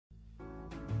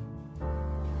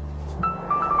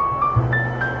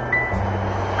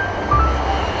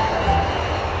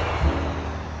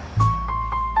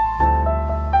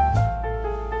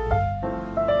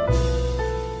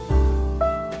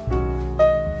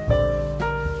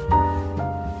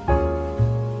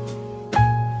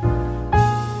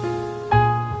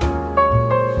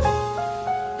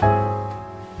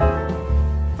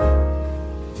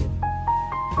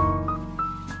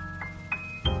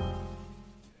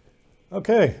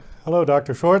Okay. Hello,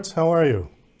 Dr. Schwarz. How are you?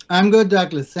 I'm good,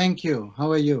 Douglas. Thank you. How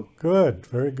are you? Good.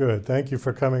 Very good. Thank you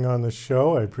for coming on the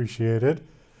show. I appreciate it.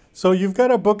 So you've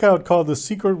got a book out called The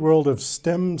Secret World of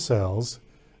Stem Cells,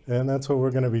 and that's what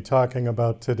we're going to be talking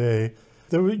about today.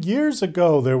 Years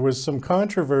ago, there was some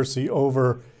controversy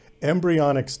over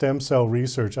embryonic stem cell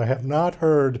research. I have not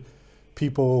heard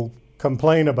people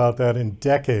complain about that in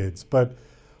decades, but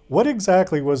what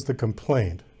exactly was the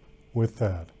complaint with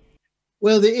that?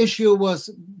 Well, the issue was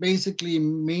basically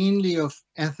mainly of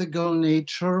ethical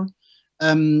nature,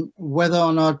 whether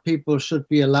or not people should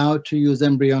be allowed to use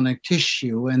embryonic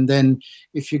tissue. And then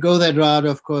if you go that route,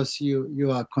 of course,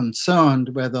 you are concerned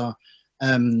whether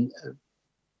um,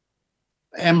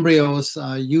 embryos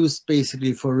are used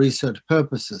basically for research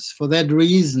purposes. For that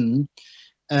reason,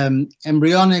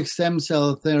 embryonic stem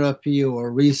cell therapy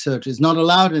or research is not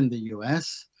allowed in the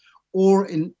US or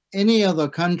in any other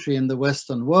country in the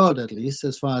Western world, at least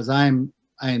as far as I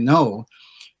know.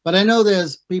 But I know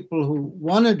there's people who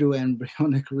want to do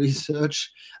embryonic research.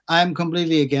 I'm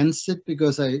completely against it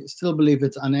because I still believe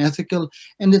it's unethical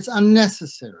and it's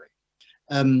unnecessary.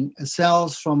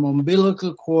 Cells from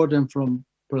umbilical cord and from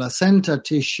placenta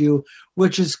tissue,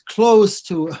 which is close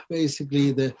to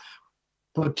basically the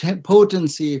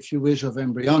potency, if you wish, of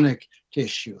embryonic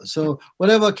tissue. So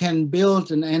whatever can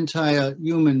build an entire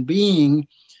human being,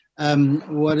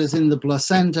 what is in the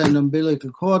placenta and umbilical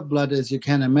cord blood, as you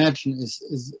can imagine,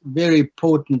 is very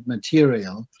potent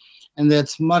material. And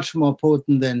that's much more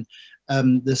potent than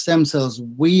the stem cells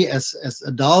we as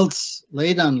adults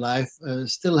later in life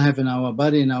still have in our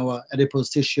body, in our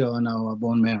adipose tissue, and our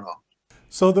bone marrow.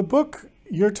 So the book,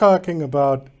 you're talking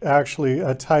about actually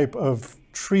a type of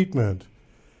treatment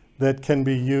that can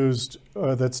be used,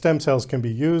 that stem cells can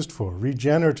be used for,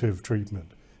 regenerative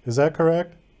treatment. Is that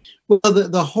correct? Well,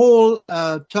 the whole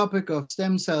topic of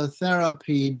stem cell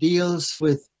therapy deals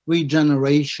with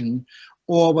regeneration,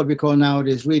 or what we call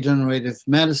nowadays regenerative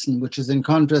medicine, which is in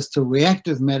contrast to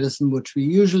reactive medicine, which we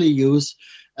usually use.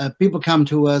 People come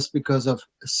to us because of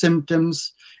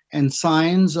symptoms and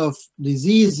signs of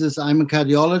diseases. I'm a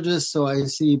cardiologist, so I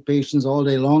see patients all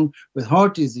day long with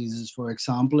heart diseases, for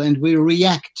example, and we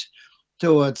react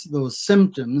towards those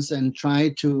symptoms and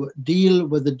try to deal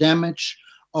with the damage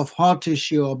of heart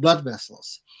tissue or blood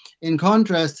vessels. In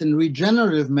contrast, in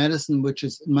regenerative medicine, which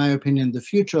is, in my opinion, the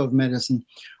future of medicine,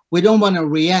 we don't want to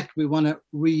react, we want to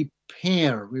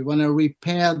repair. We want to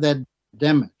repair that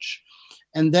damage.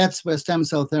 And that's where stem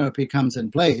cell therapy comes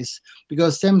in place,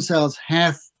 because stem cells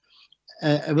have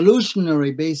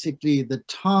evolutionary, basically, the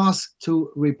task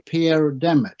to repair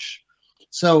damage.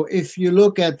 So if you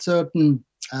look at certain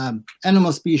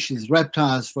animal species,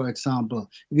 reptiles, for example,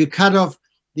 if you cut off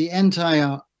the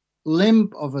entire limb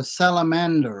of a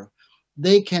salamander,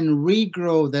 they can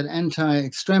regrow that entire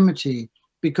extremity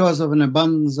because of an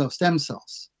abundance of stem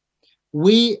cells.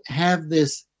 We have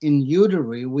this in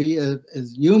utero. We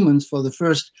as humans, for the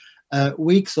first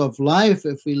weeks of life,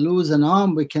 if we lose an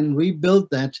arm, we can rebuild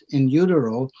that in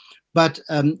utero. But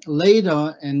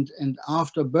later and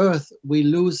after birth, we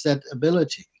lose that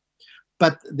ability.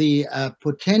 But the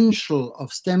potential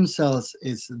of stem cells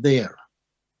is there.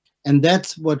 And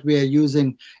that's what we are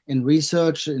using in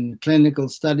research, in clinical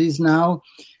studies now.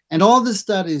 And all the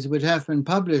studies which have been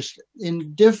published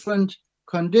in different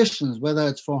conditions, whether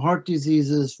it's for heart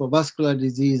diseases, for vascular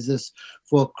diseases,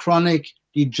 for chronic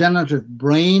degenerative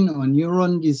brain or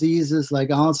neuron diseases like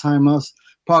Alzheimer's,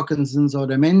 Parkinson's, or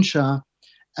dementia,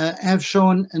 have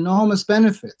shown enormous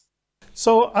benefit.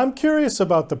 So I'm curious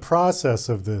about the process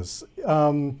of this.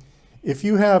 If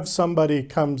you have somebody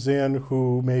comes in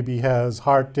who maybe has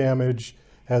heart damage,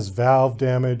 has valve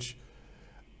damage,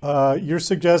 you're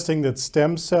suggesting that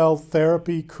stem cell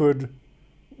therapy could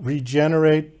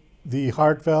regenerate the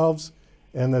heart valves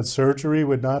and that surgery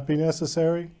would not be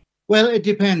necessary? Well, it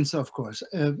depends, of course.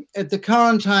 At the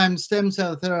current time, stem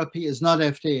cell therapy is not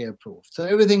FDA approved. So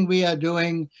everything we are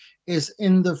doing is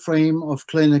in the frame of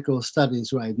clinical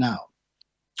studies right now.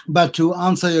 But to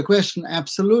answer your question,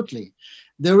 absolutely.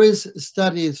 There is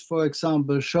studies, for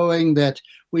example, showing that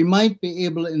we might be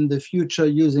able in the future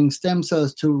using stem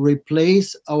cells to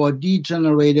replace our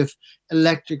degenerative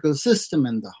electrical system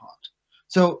in the heart.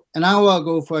 So an hour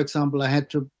ago, for example, I had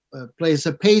to place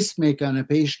a pacemaker on a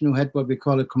patient who had what we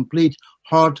call a complete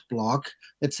heart block.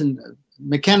 It's a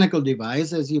mechanical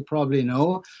device, as you probably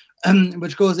know,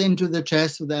 which goes into the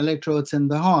chest with the electrodes in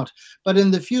the heart. But in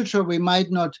the future, we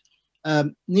might not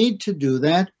need to do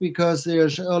that because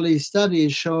there's early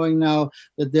studies showing now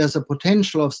that there's a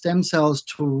potential of stem cells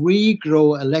to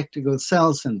regrow electrical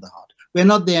cells in the heart. We're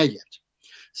not there yet.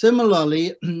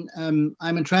 Similarly, I'm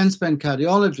a transplant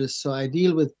cardiologist, so I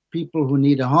deal with people who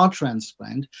need a heart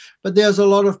transplant, but there's a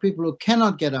lot of people who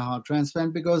cannot get a heart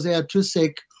transplant because they are too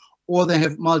sick, or they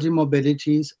have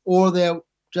multimorbidities, or they're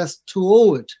just too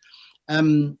old.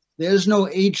 There's no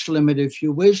age limit if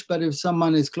you wish, but if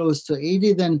someone is close to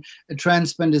 80, then a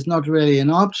transplant is not really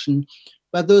an option.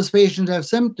 But those patients have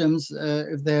symptoms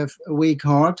if they have a weak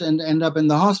heart and end up in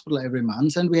the hospital every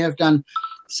month. And we have done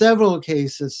several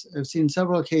cases, I've seen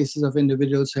several cases of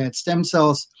individuals who had stem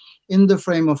cells in the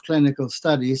frame of clinical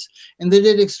studies, and they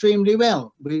did extremely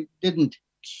well. We didn't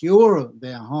cure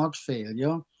their heart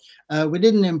failure. We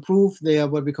didn't improve their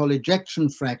what we call ejection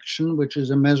fraction, which is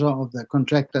a measure of the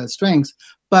contractile strength,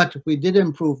 but we did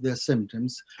improve their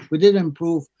symptoms. We did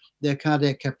improve their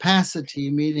cardiac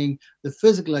capacity, meaning the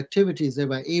physical activities they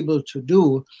were able to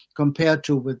do compared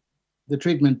to with the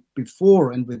treatment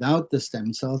before and without the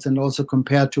stem cells, and also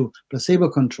compared to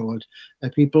placebo-controlled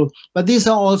people. But these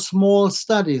are all small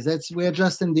studies. We're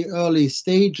just in the early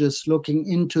stages looking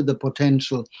into the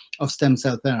potential of stem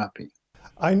cell therapy.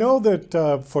 I know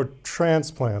that for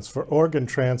transplants, for organ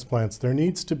transplants, there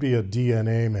needs to be a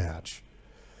DNA match,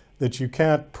 that you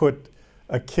can't put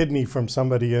a kidney from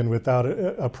somebody in without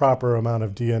a proper amount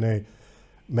of DNA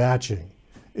matching.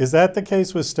 Is that the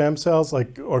case with stem cells?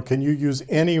 Or can you use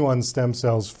anyone's stem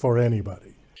cells for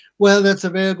anybody? Well, that's a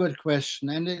very good question,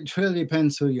 and it really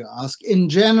depends who you ask. In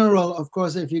general, of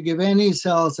course, if you give any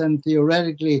cells, and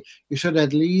theoretically, you should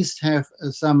at least have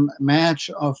some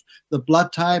match of the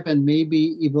blood type, and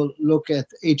maybe even look at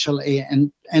HLA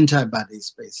and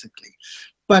antibodies, basically.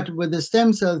 But with the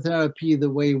stem cell therapy, the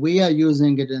way we are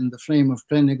using it in the frame of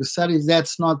clinical studies,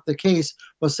 that's not the case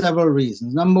for several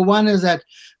reasons. Number one is that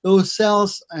those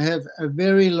cells have a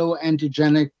very low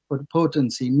antigenic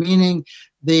potency, meaning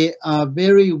they are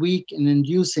very weak in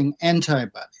inducing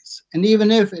antibodies. And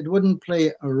even if it wouldn't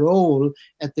play a role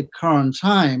at the current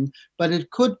time, but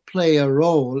it could play a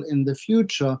role in the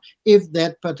future if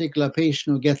that particular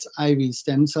patient who gets IV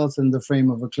stem cells in the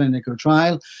frame of a clinical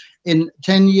trial in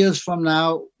 10 years from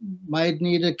now might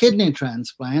need a kidney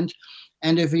transplant.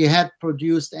 And if he had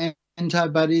produced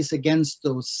antibodies against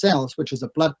those cells, which is a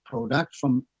blood product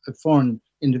from a foreign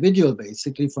individual,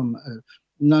 basically from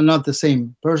not the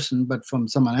same person, but from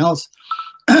someone else,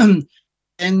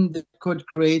 and it could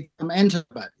create some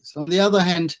antibodies. On the other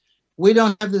hand, we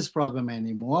don't have this problem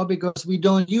anymore because we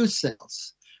don't use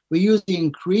cells. We use the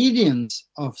ingredients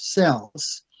of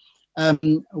cells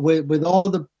with all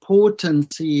the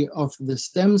potency of the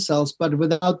stem cells, but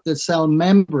without the cell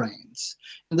membranes.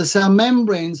 And the cell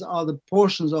membranes are the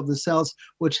portions of the cells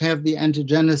which have the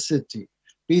antigenicity.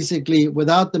 Basically,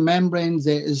 without the membranes,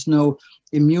 there is no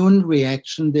immune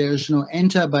reaction, there is no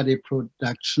antibody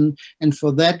production, and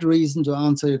for that reason, to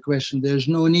answer your question, there's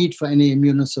no need for any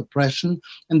immunosuppression,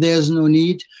 and there's no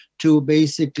need to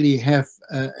basically have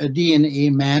a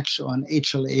DNA match or an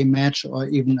HLA match or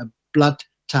even a blood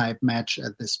type match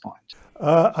at this point.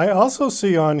 I also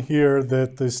see on here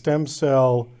that the stem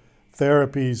cell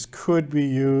therapies could be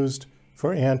used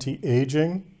for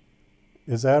anti-aging.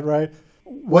 Is that right?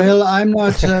 Well, I'm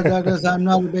not, Douglas, I'm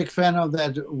not a big fan of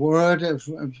that word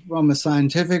from a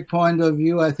scientific point of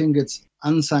view. I think it's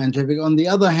unscientific. On the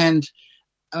other hand,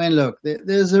 I mean, look,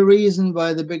 there's a reason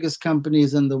why the biggest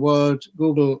companies in the world,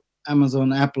 Google,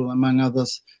 Amazon, Apple, among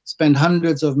others, spend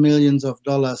hundreds of millions of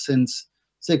dollars since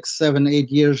 6, 7, 8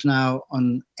 years now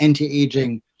on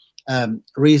anti-aging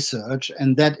research,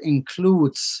 and that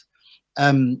includes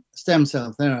stem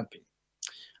cell therapy.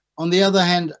 On the other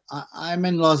hand, I'm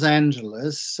in Los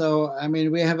Angeles, so I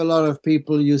mean, we have a lot of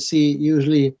people you see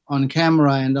usually on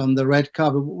camera and on the red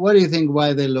carpet. What do you think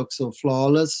why they look so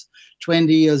flawless,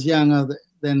 20 years younger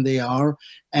than they are,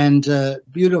 and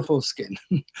beautiful skin?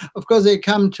 Of course, they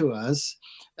come to us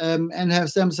and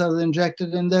have stem cells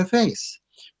injected in their face,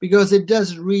 because it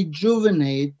does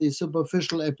rejuvenate the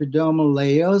superficial epidermal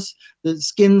layers, the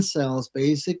skin cells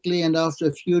basically, and after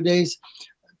a few days,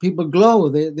 people glow,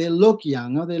 they look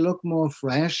younger, they look more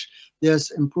fresh, there's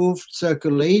improved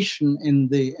circulation in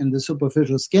the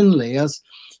superficial skin layers.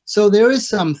 So there is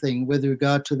something with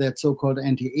regard to that so-called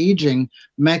anti-aging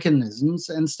mechanisms,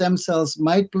 and stem cells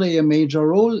might play a major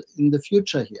role in the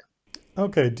future here.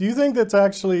 Okay, do you think that's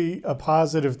actually a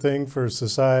positive thing for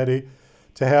society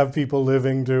to have people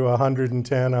living to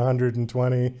 110,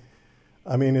 120?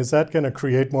 I mean, is that going to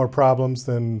create more problems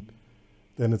than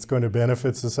it's going to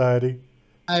benefit society?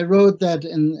 I wrote that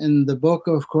in the book,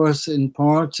 of course, in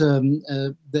part,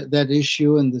 that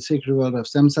issue in The Secret World of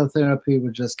Stem Cell Therapy,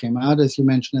 which just came out, as you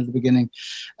mentioned at the beginning.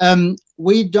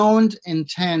 We don't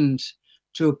intend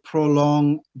to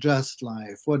prolong just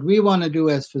life. What we want to do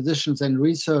as physicians and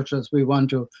researchers, we want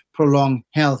to prolong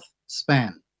health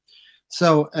span.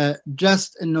 So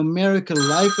just a numerical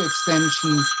life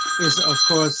extension is, of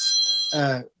course,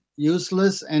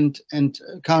 useless and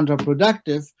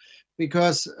counterproductive,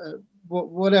 because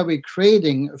what are we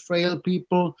creating? Frail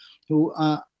people who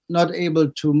are not able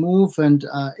to move and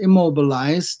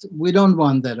immobilized. We don't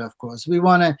want that, of course. We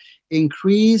want to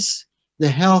increase the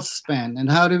health span.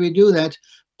 And how do we do that?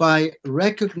 By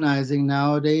recognizing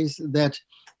nowadays that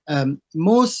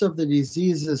most of the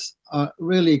diseases are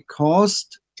really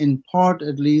caused, in part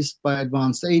at least, by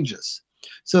advanced ages.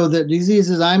 So the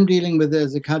diseases I'm dealing with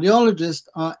as a cardiologist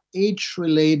are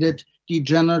age-related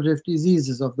degenerative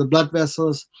diseases of the blood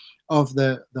vessels, of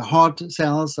the heart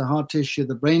cells, the heart tissue,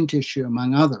 the brain tissue,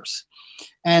 among others.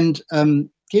 And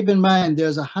keep in mind,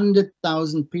 there's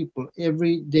 100,000 people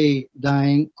every day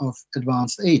dying of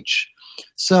advanced age.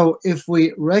 So if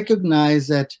we recognize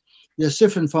that there's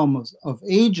different forms of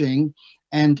aging,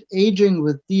 and aging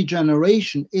with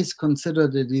degeneration is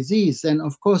considered a disease, then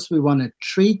of course we want to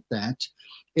treat that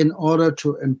in order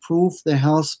to improve the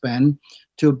health span,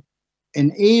 to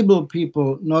enable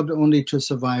people not only to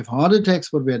survive heart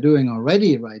attacks, what we are doing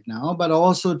already right now, but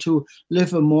also to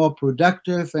live a more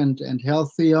productive and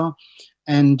healthier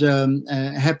and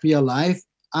happier life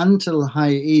until high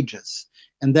ages.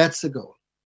 And that's the goal.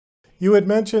 You had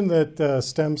mentioned that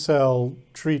stem cell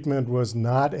treatment was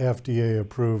not FDA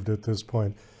approved at this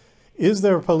point. Is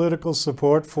there political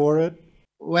support for it?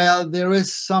 Well, there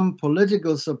is some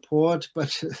political support,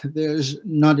 but there's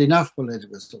not enough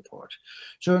political support.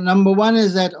 So number one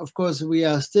is that, of course, we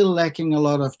are still lacking a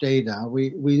lot of data.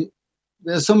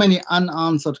 There's so many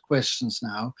unanswered questions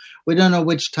now. We don't know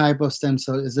which type of stem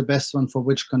cell is the best one for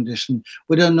which condition.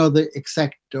 We don't know the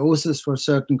exact doses for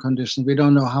certain conditions. We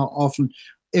don't know how often,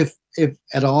 if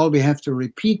at all, we have to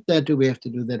repeat that. Do we have to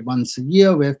do that once a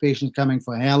year? We have patients coming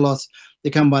for hair loss. They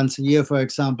come once a year, for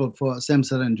example, for stem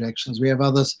cell injections. We have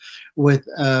others with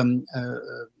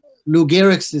Lou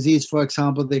Gehrig's disease, for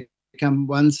example. They come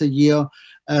once a year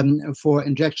for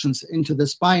injections into the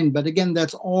spine. But again,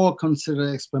 that's all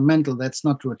considered experimental. That's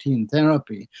not routine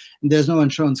therapy. And there's no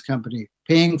insurance company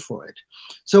paying for it.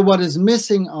 So what is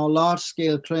missing are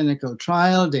large-scale clinical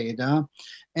trial data.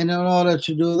 And in order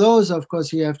to do those, of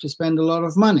course, you have to spend a lot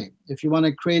of money. If you want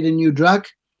to create a new drug,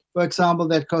 for example,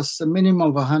 that costs a minimum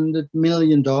of $100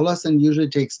 million and usually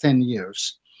takes 10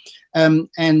 years. And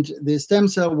the stem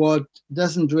cell world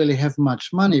doesn't really have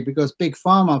much money because big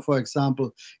pharma, for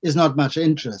example, is not much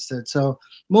interested. So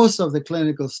most of the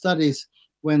clinical studies,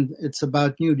 when it's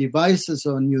about new devices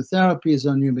or new therapies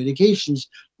or new medications,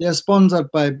 they're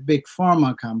sponsored by big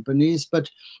pharma companies. But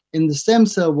in the stem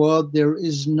cell world, there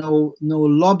is no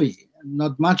lobby,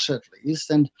 not much at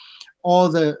least. And all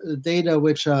the data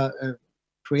which are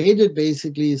created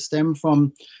basically stem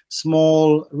from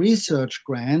small research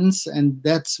grants, and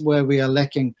that's where we are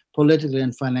lacking political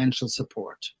and financial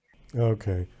support.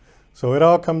 Okay. So it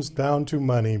all comes down to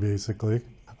money, basically.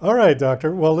 All right,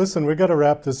 doctor. Well, listen, we've got to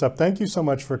wrap this up. Thank you so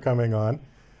much for coming on.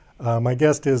 My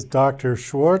guest is Dr.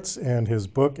 Schwarz, and his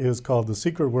book is called The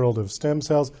Secret World of Stem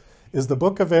Cells. Is the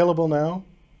book available now?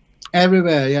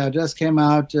 Everywhere, yeah. It just came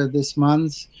out this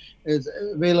month. It's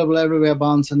available everywhere,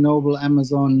 Barnes & Noble,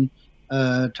 Amazon,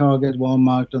 Target,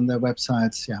 Walmart, on their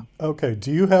websites, yeah. Okay.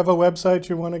 Do you have a website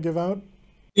you want to give out?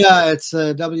 Yeah, it's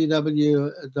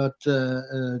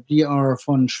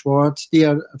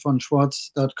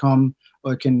www.drvonschwarz.com,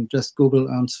 or you can just Google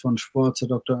Ernst von Schwarz or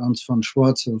Dr. Ernst von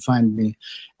Schwarz, you'll find me.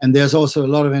 And there's also a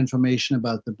lot of information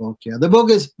about the book. Yeah, the book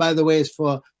is, by the way, is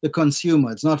for the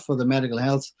consumer. It's not for the medical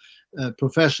health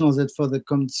professionals. It's for the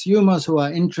consumers who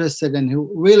are interested and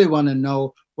who really want to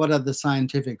know what are the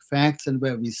scientific facts and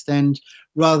where we stand,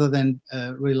 rather than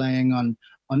relying on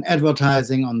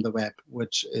advertising on the web,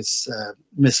 which is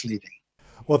misleading.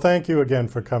 Well, thank you again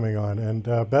for coming on, and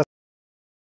best